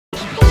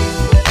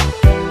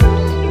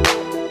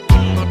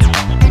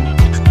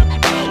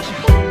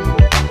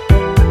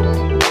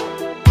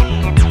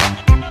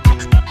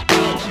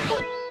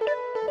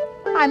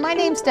My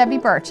name's Debbie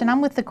Birch, and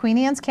I'm with the Queen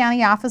Anne's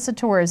County Office of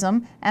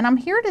Tourism, and I'm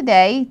here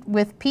today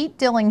with Pete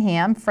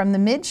Dillingham from the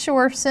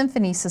Midshore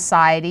Symphony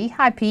Society.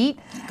 Hi, Pete.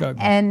 Good.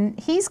 And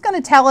he's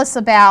going to tell us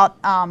about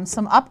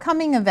some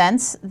upcoming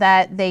events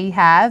that they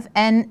have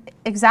and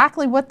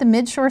exactly what the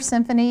Midshore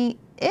Symphony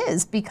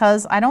is,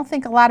 because I don't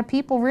think a lot of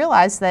people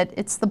realize that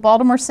it's the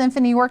Baltimore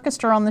Symphony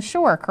Orchestra on the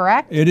shore,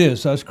 correct? It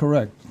is, that's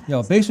correct.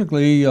 Yeah,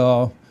 basically,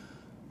 the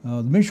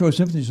Midshore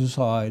Symphony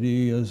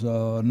Society is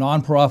a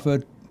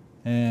nonprofit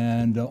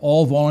and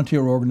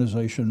all-volunteer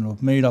organization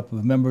made up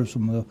of members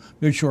from the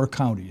Midshore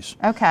counties.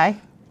 Okay.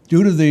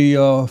 Due to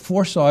the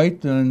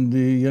foresight and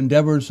the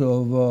endeavors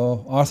of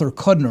Arthur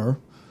Cudner,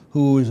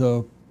 who is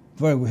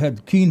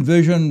had keen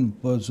vision,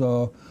 was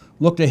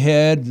looked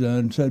ahead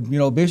and said, you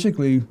know,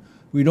 basically,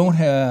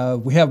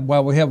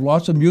 while we have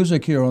lots of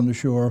music here on the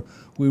shore,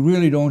 we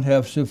really don't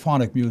have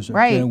symphonic music.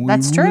 Right, and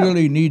that's we true.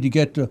 really need to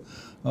get to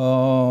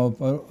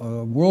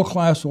a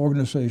world-class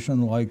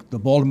organization like the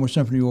Baltimore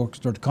Symphony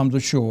Orchestra to come to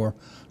shore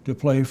to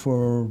play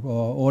for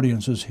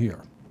audiences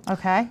here.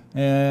 Okay.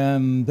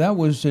 And that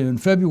was in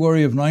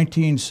February of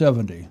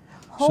 1970.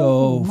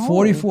 So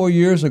moly. 44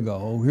 years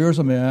ago, here's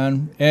a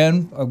man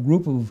and a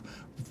group of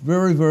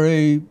very,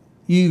 very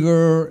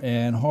eager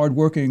and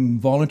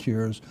hard-working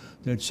volunteers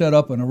that set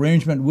up an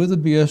arrangement with the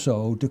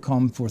BSO to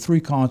come for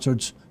 3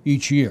 concerts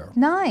each year.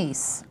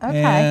 Nice.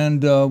 Okay.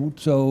 And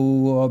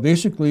so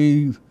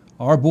basically,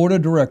 our board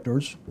of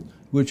directors,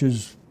 which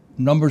is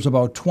numbers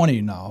about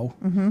 20 now,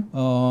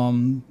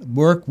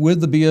 work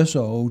with the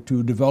BSO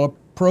to develop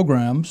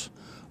programs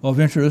of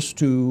interest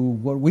to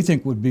what we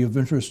think would be of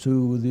interest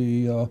to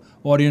the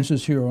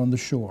audiences here on the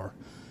shore.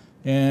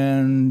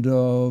 And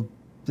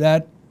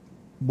that,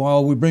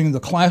 while we bring the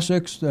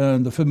classics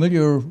and the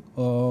familiar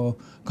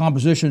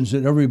compositions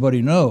that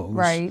everybody knows,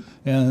 right,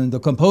 and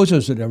the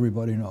composers that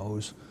everybody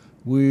knows,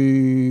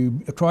 we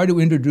try to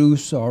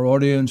introduce our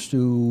audience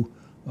to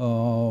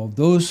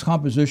those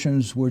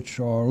compositions which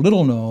are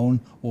little known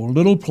or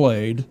little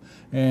played,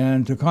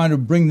 and to kind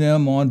of bring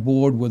them on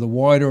board with a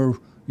wider,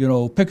 you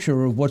know,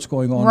 picture of what's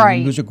going on in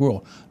the music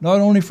world. Not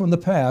only from the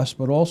past,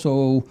 but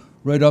also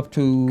right up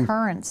to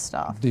current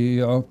stuff.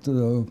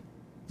 The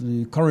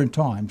current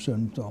times,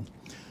 and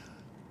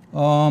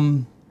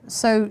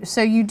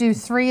So you do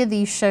 3 of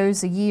these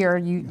shows a year.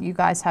 You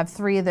guys have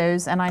 3 of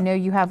those, and I know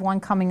you have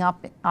one coming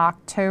up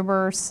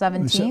October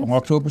 17th.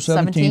 October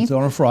 17th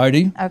on a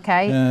Friday.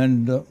 Okay.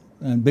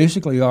 And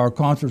basically our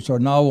concerts are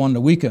now on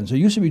the weekends. It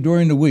used to be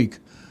during the week,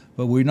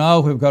 but we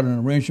now have got an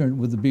arrangement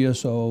with the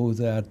BSO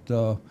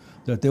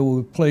that they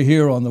will play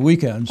here on the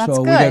weekends. That's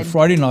so good. We get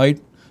Friday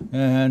night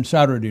and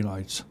Saturday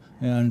nights.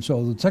 And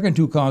so the second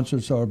 2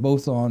 concerts are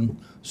both on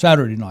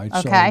Saturday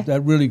nights. Okay. So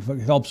that really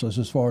helps us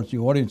as far as the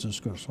audience is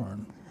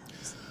concerned.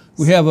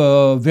 We have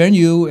a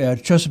venue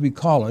at Chesapeake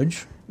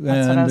College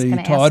and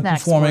the Todd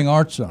Performing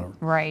Arts Center.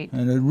 Right.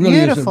 And it really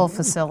beautiful is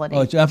facility.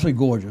 Oh, it's absolutely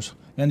gorgeous.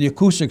 And the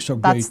acoustics are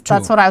great, too.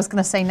 That's what I was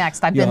going to say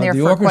next. I've been there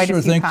for quite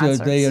a few concerts. The orchestra thinks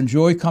that they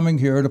enjoy coming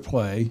here to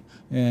play,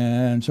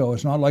 and so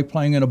it's not like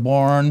playing in a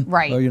barn,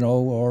 right, you know,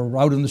 or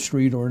out in the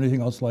street or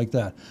anything else like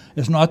that.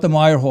 It's not the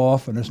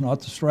Meyerhoff and it's not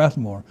the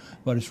Strathmore,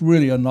 but it's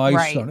really a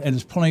nice, and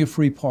there's plenty of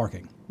free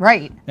parking.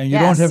 Right. And you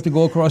don't have to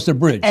go across the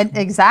bridge. And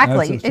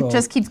exactly. It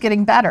just keeps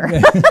getting better.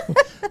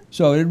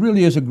 So it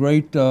really is a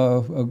great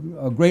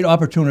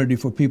opportunity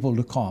for people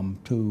to come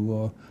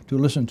to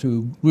listen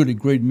to really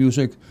great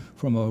music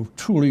from a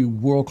truly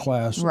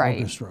world-class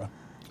orchestra.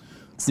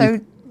 So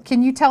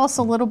can you tell us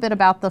a little bit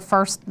about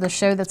the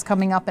show that's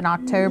coming up in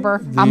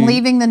October? I'm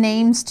leaving the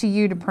names to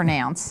you to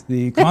pronounce.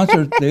 The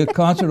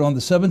concert on the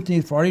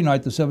 17th, Friday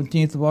night, the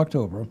 17th of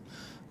October,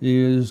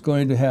 is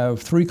going to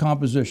have 3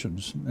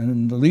 compositions,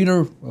 and the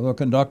leader, the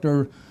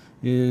conductor,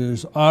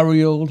 is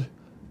Arild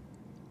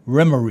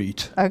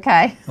Remmerit.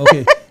 Okay.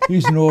 Okay,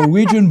 he's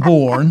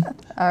Norwegian-born,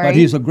 right, but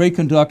he's a great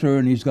conductor,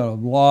 and he's got a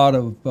lot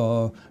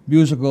of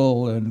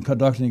musical and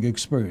conducting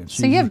experience.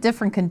 So you have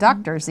different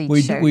conductors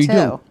each show, we too.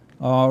 Do.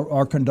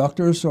 Our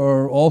conductors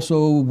are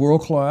also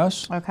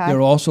world-class. Okay.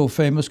 They're also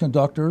famous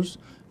conductors,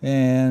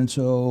 and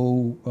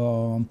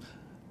so,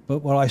 but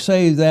when I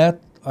say that,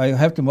 I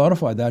have to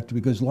modify that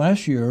because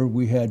last year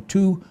we had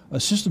 2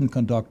 assistant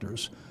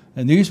conductors,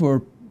 and these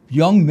were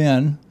young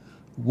men.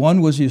 One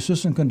was the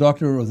assistant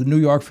conductor of the New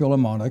York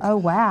Philharmonic. Oh,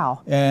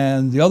 wow.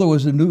 And the other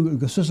was the new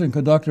assistant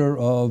conductor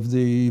of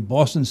the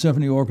Boston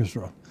Symphony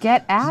Orchestra.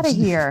 Get out of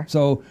here.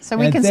 So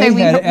we can say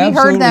we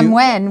heard them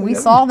when, we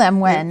saw them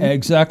when.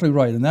 Exactly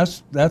right, and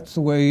that's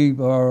the way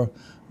our,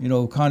 you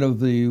know, kind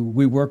of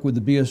we work with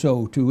the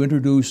BSO to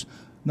introduce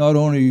not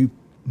only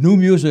new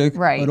music,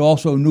 but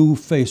also new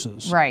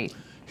faces. Right.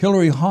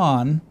 Hilary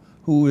Hahn,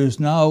 who is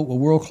now a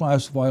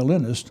world-class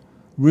violinist,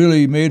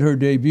 really made her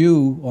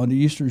debut on the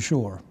Eastern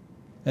Shore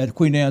at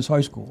Queen Anne's High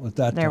School at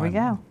that time. There we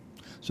go.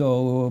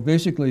 So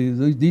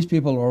basically, these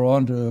people are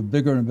on to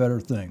bigger and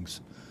better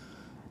things.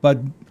 But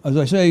as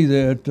I say,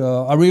 that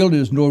Arild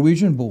is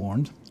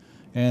Norwegian-born,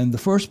 and the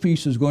first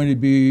piece is going to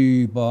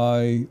be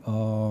by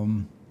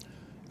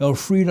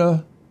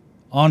Elfrida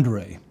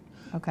Andre.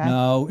 Okay.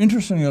 Now,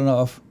 interestingly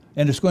enough,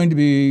 and it's going to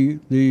be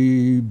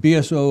the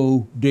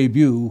BSO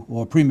debut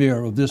or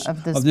premiere of this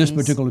piece.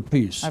 particular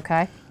piece.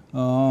 Okay.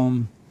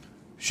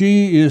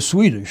 She is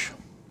Swedish,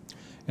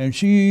 and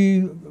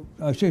she's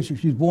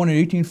born in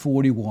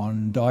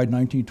 1841, died in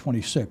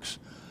 1926.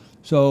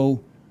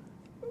 So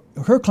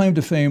her claim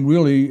to fame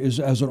really is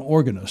as an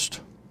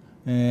organist,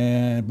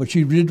 but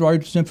she did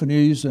write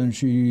symphonies, and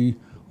she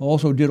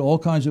also did all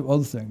kinds of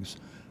other things.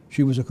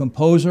 She was a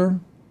composer,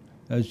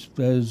 as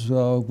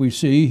we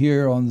see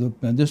here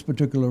in this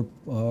particular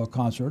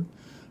concert.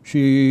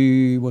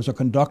 She was a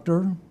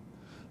conductor.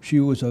 She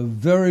was a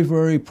very,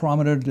 very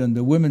prominent in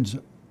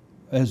the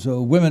as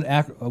a woman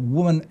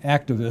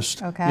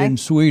activist in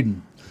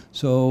Sweden.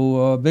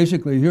 So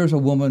basically, here's a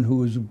woman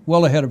who is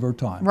well ahead of her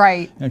time.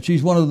 Right. And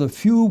she's one of the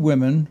few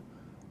women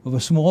of a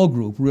small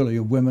group, really,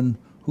 of women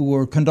who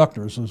were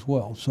conductors as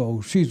well.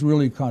 So she's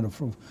really kind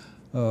of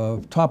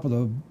top of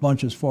the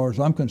bunch as far as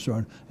I'm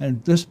concerned.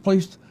 And this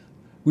place,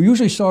 we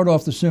usually start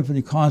off the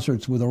symphony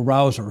concerts with a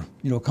rouser,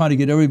 kind of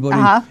get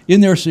everybody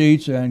in their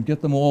seats and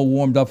get them all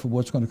warmed up for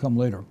what's going to come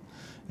later.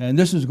 And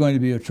this is going to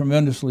be a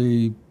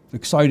tremendously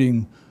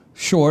exciting,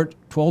 short,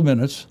 12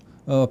 minutes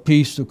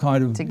piece to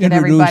kind of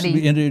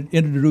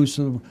introduce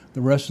the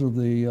rest of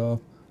the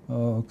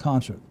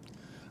concert.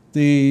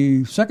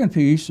 The second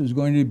piece is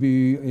going to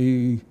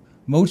be a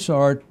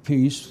Mozart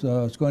piece.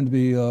 It's going to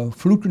be a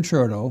flute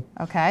concerto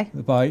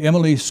by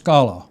Emily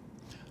Scala.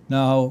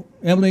 Now,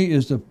 Emily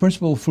is the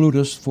principal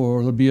flutist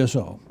for the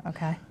BSO.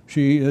 Okay.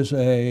 She is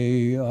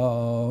a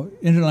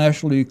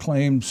internationally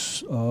acclaimed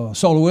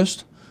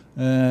soloist,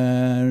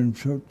 and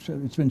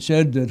it's been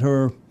said that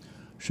her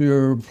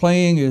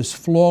playing is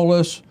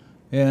flawless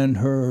and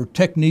her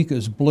technique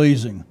is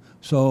blazing.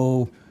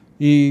 So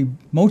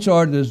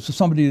Mozart is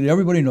somebody that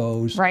everybody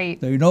knows.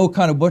 Right. They know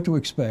kind of what to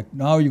expect.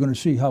 Now you're going to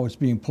see how it's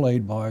being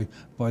played by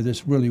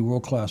this really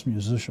world-class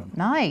musician.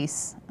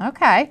 Nice.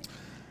 Okay.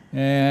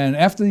 And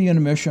after the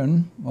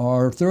intermission,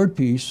 our third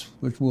piece,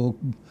 is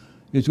going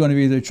to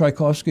be the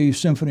Tchaikovsky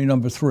Symphony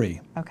No.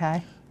 3.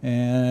 Okay.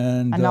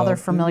 And another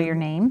familiar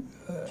name,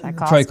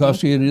 Tchaikovsky.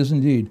 Tchaikovsky, it is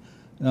indeed.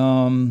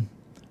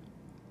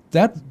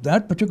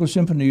 That particular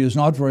symphony is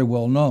not very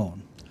well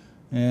known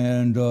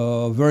and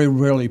very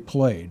rarely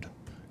played,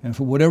 and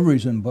for whatever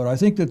reason. But I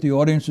think that the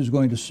audience is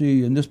going to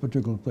see in this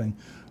particular thing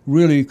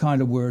really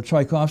kind of where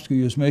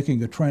Tchaikovsky is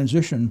making a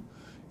transition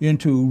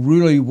into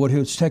really what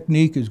his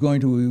technique is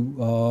going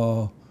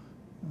to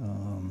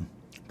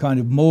kind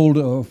of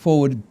mold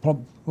forward. What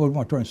am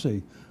I trying to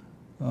say?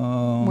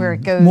 Where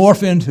it goes.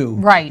 Morph into.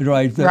 Right.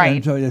 Right. Right.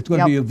 And so it's going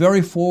to be a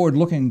very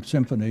forward-looking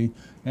symphony,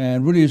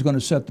 and really is going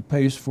to set the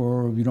pace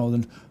for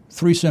the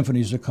 3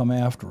 symphonies that come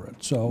after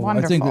it. So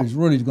wonderful. I think it's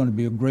really going to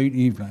be a great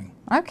evening.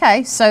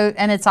 Okay, so,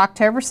 and it's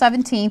October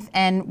 17th,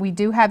 and we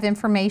do have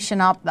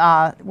information up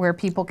where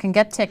people can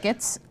get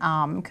tickets,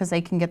 because they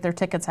can get their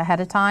tickets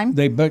ahead of time.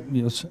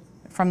 Yes.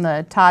 From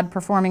the Todd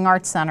Performing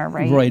Arts Center,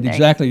 right? Right,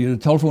 exactly. The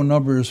telephone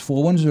number is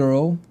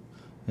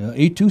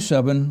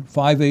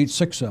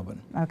 410-827-5867.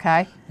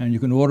 Okay. And you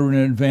can order in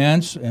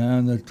advance,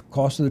 and the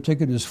cost of the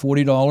ticket is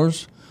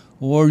 $40.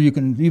 Or you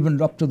can, even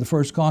up to the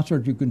first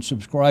concert, you can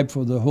subscribe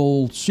for the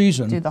whole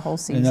season. Do the whole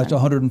season. And that's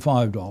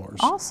 $105.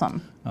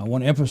 Awesome. I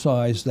want to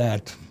emphasize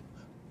that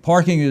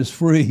parking is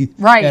free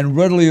right. and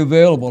readily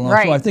available.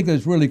 Right. So I think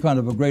it's really kind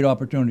of a great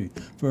opportunity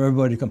for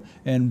everybody to come.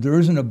 And there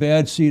isn't a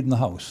bad seat in the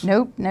house.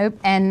 Nope, nope.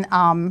 And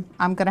I'm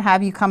going to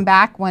have you come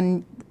back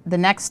when the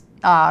next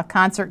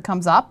concert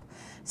comes up,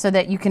 so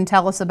that you can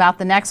tell us about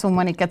the next one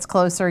when it gets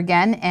closer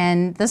again.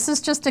 And this is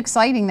just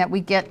exciting that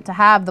we get to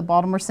have the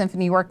Baltimore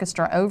Symphony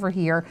Orchestra over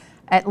here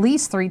at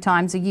least 3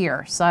 times a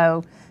year.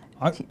 So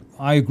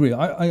I agree.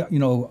 I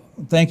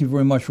thank you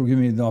very much for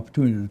giving me the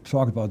opportunity to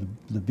talk about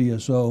the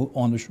BSO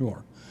on the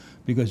shore.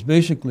 Because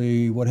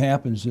basically what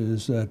happens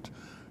is that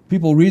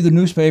people read the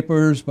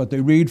newspapers, but they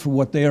read for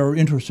what they are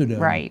interested in.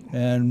 Right.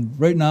 And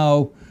right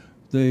now,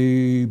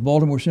 the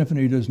Baltimore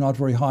Symphony is not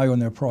very high on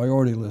their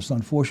priority list,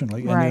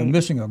 unfortunately, and they're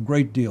missing a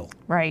great deal.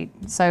 Right.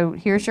 So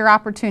here's your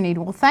opportunity.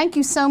 Well, thank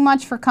you so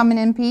much for coming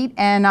in, Pete,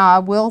 and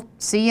we'll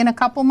see you in a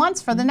couple months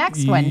for the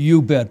next one.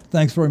 You bet.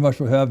 Thanks very much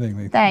for having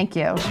me. Thank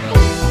you.